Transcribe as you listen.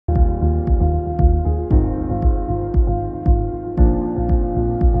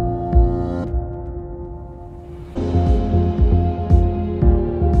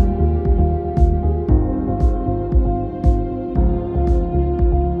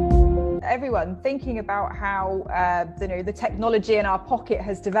everyone, thinking about how the technology in our pocket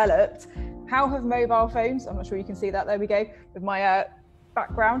has developed, how have mobile phones, I'm not sure you can see that, there we go, with my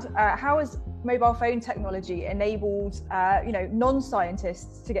background, how has mobile phone technology enabled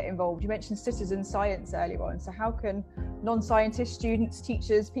non-scientists to get involved? You mentioned citizen science earlier on, so how can non-scientists, students,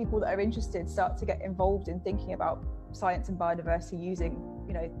 teachers, people that are interested start to get involved in thinking about science and biodiversity using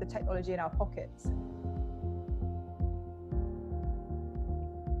the technology in our pockets?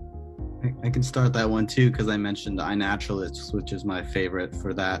 I can start that one too, because I mentioned iNaturalists, which is my favorite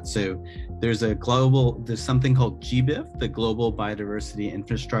for that. So there's something called GBIF, the Global Biodiversity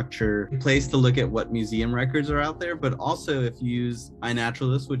Infrastructure, place to look at what museum records are out there. But also if you use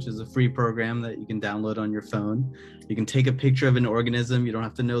iNaturalist, which is a free program that you can download on your phone, you can take a picture of an organism. You don't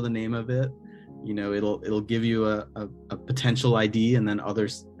have to know the name of it. It'll give you a potential ID, and then other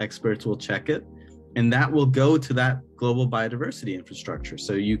experts will check it. And that will go to that global biodiversity infrastructure.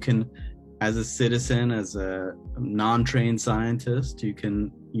 So you can, as a citizen, as a non-trained scientist, you can,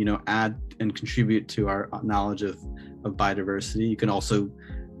 add and contribute to our knowledge of biodiversity. You can also,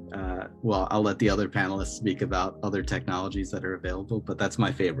 I'll let the other panelists speak about other technologies that are available, but that's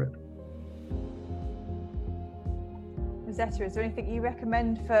my favorite. Rosetta, is there anything you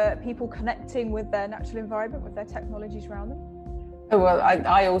recommend for people connecting with their natural environment, with their technologies around them? Oh, well,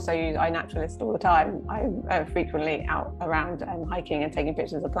 I also use iNaturalist all the time. I'm frequently out around hiking and taking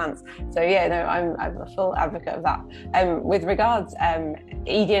pictures of plants. So yeah, no, I'm a full advocate of that. With regards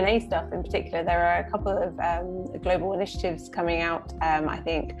eDNA stuff in particular, there are a couple of global initiatives coming out. I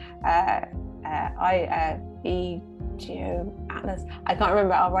think Atlas. I can't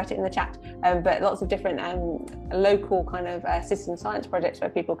remember, I'll write it in the chat, but lots of different local kind of citizen science projects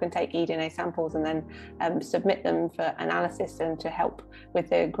where people can take eDNA samples and then submit them for analysis and to help with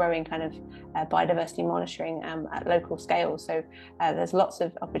the growing kind of biodiversity monitoring at local scale. So there's lots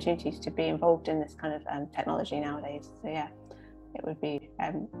of opportunities to be involved in this kind of technology nowadays. So yeah, it would be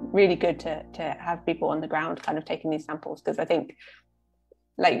really good to have people on the ground kind of taking these samples, because I think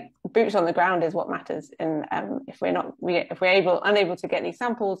like boots on the ground is what matters. And if we're unable to get these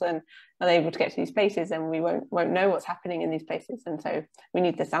samples and unable to get to these places, then we won't know what's happening in these places. And so we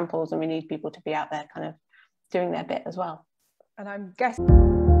need the samples, and we need people to be out there kind of doing their bit as well. And I'm guessing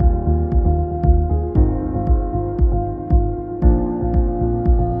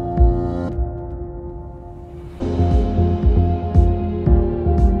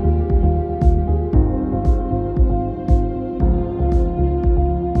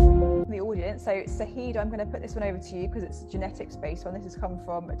so Sahid, I'm going to put this one over to you because it's a genetics based one. This has come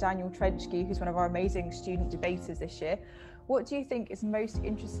from Daniel Trenchke, who's one of our amazing student debaters this year. What do you think is most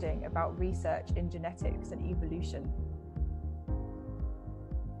interesting about research in genetics and evolution?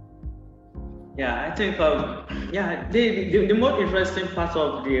 Yeah, I think the most interesting part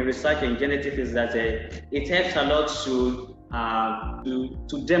of the research in genetics is that it helps a lot to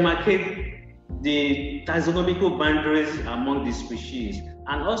demarcate the taxonomical boundaries among the species,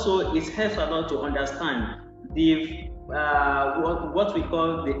 and also it helps a lot to understand the what we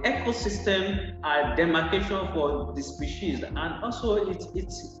call the ecosystem demarcation for the species, and also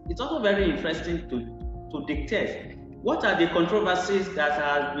it's also very interesting to dictate what are the controversies that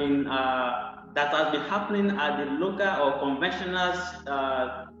has been happening at the local or conventional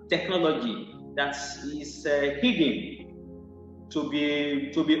technology that is hidden to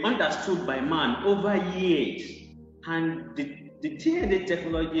be understood by man over years. And the DNA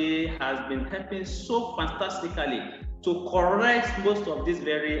technology has been helping so fantastically to correct most of this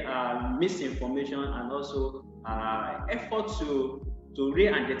very misinformation, and also effort to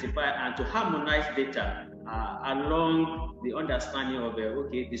re-identify and to harmonize data along the understanding of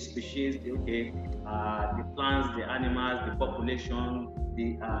the species, the plants, the animals, the population,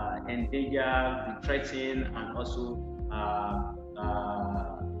 the endangered, the threatened, and also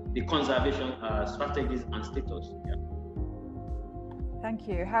the conservation strategies and status. Yeah. Thank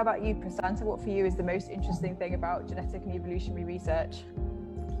you. How about you, Prasanta? What for you is the most interesting thing about genetic and evolutionary research?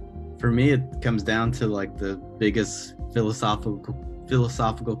 For me, it comes down to like the biggest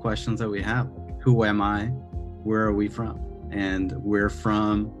philosophical questions that we have. Who am I? Where are we from? And we're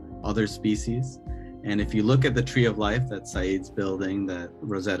from other species. And if you look at the tree of life that Saeed's building, that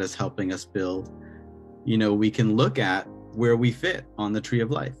Rosetta's helping us build, we can look at where we fit on the tree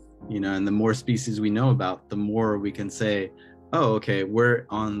of life, and the more species we know about, the more we can say, oh, okay, we're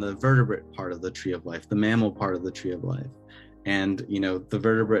on the vertebrate part of the tree of life, the mammal part of the tree of life. And, the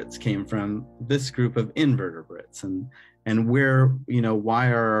vertebrates came from this group of invertebrates, and where, why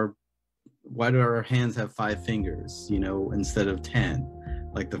do our hands have 5 fingers, instead of 10,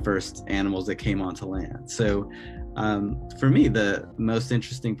 like the first animals that came onto land? So For me, the most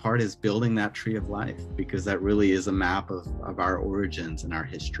interesting part is building that tree of life, because that really is a map of our origins and our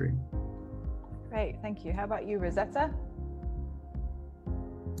history. Great, thank you. How about you, Rosetta?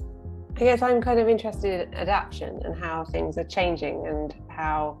 I guess I'm kind of interested in adaptation and how things are changing, and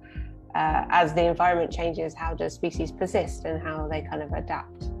how, as the environment changes, how do species persist and how they kind of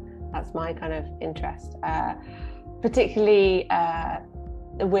adapt. That's my kind of interest, particularly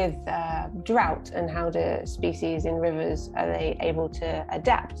with drought, and how do species in rivers, are they able to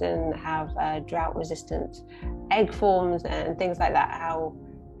adapt and have drought resistant egg forms and things like that?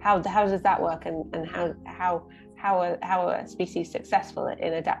 How does that work, and how are species successful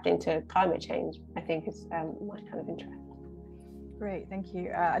in adapting to climate change, I think is my kind of interest. Great, thank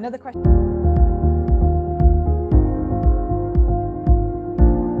you. Another question.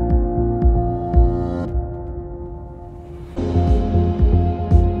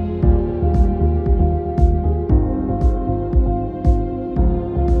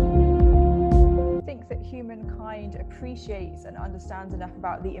 Humankind appreciates and understands enough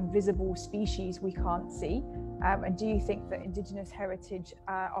about the invisible species we can't see? And do you think that Indigenous heritage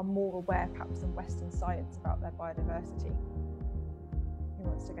are more aware, perhaps, than Western science about their biodiversity? Who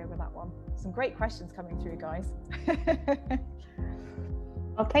wants to go with that one? Some great questions coming through, guys.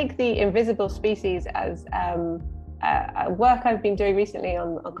 I'll take the invisible species as work I've been doing recently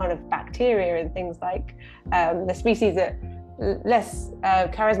on kind of bacteria and things like the species that less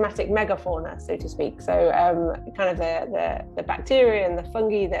charismatic megafauna, so to speak. So kind of the bacteria and the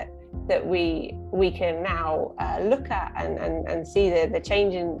fungi that we can now look at and see the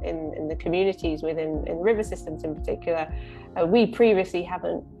change in the communities within river systems in particular. We previously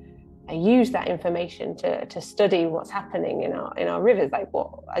haven't used that information to study what's happening in our rivers, like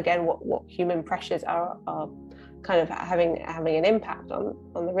what human pressures are kind of having an impact on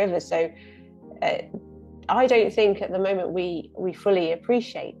the rivers. So I don't think at the moment we fully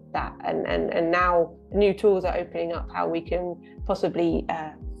appreciate that, and now new tools are opening up how we can possibly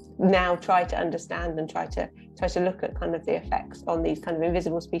now try to understand and try to look at kind of the effects on these kind of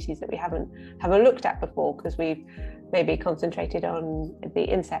invisible species that we haven't looked at before, because we've maybe concentrated on the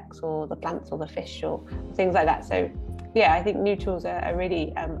insects or the plants or the fish or things like that. So yeah, I think new tools are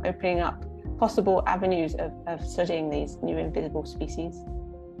really opening up possible avenues of studying these new invisible species.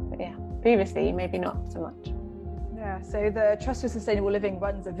 But yeah, previously maybe not so much. Yeah, so the Trust for Sustainable Living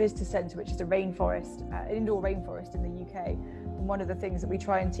runs a visitor centre, which is a rainforest, an indoor rainforest in the UK. And one of the things that we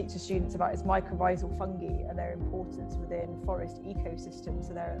try and teach the students about is mycorrhizal fungi and their importance within forest ecosystems.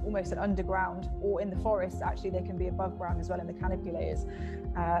 So they're almost an underground, or in the forest, actually they can be above ground as well in the canopy layers,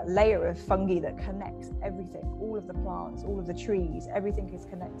 layer of fungi that connects everything, all of the plants, all of the trees, everything is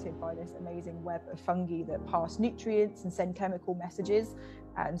connected by this amazing web of fungi that pass nutrients and send chemical messages.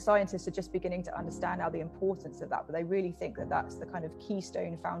 And scientists are just beginning to understand now the importance of that, but they really think that that's the kind of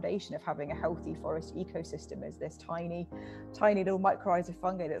keystone foundation of having a healthy forest ecosystem, is this tiny little mycorrhizal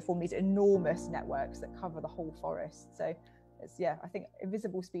fungi that form these enormous networks that cover the whole forest. So it's, yeah, I think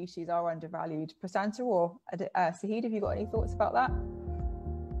invisible species are undervalued. Prasanta or Sahid, have you got any thoughts about that?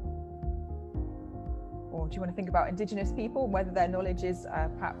 Or do you want to think about Indigenous people and whether their knowledge is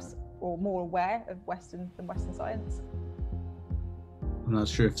perhaps or more aware of Western science? I'm not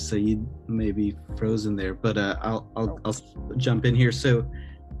sure if Saeed may be frozen there, but I'll jump in here. So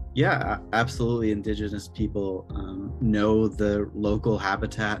yeah, absolutely. Indigenous people know the local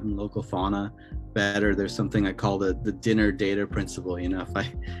habitat and local fauna better. There's something I call the dinner data principle. You know,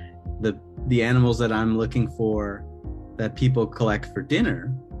 if the animals that I'm looking for that people collect for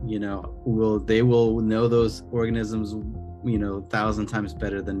dinner, you know, they will know those organisms, you know, 1,000 times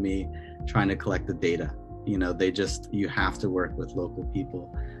better than me trying to collect the data. You know, you have to work with local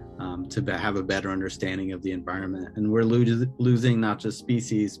people to have a better understanding of the environment. And we're losing not just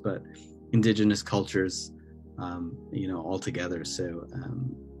species, but indigenous cultures, you know, altogether. So,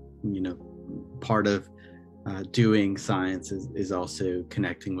 you know, part of doing science is also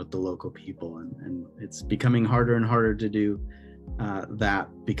connecting with the local people. And it's becoming harder and harder to do that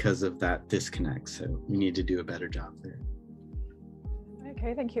because of that disconnect. So we need to do a better job there.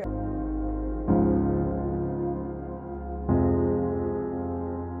 Okay, thank you.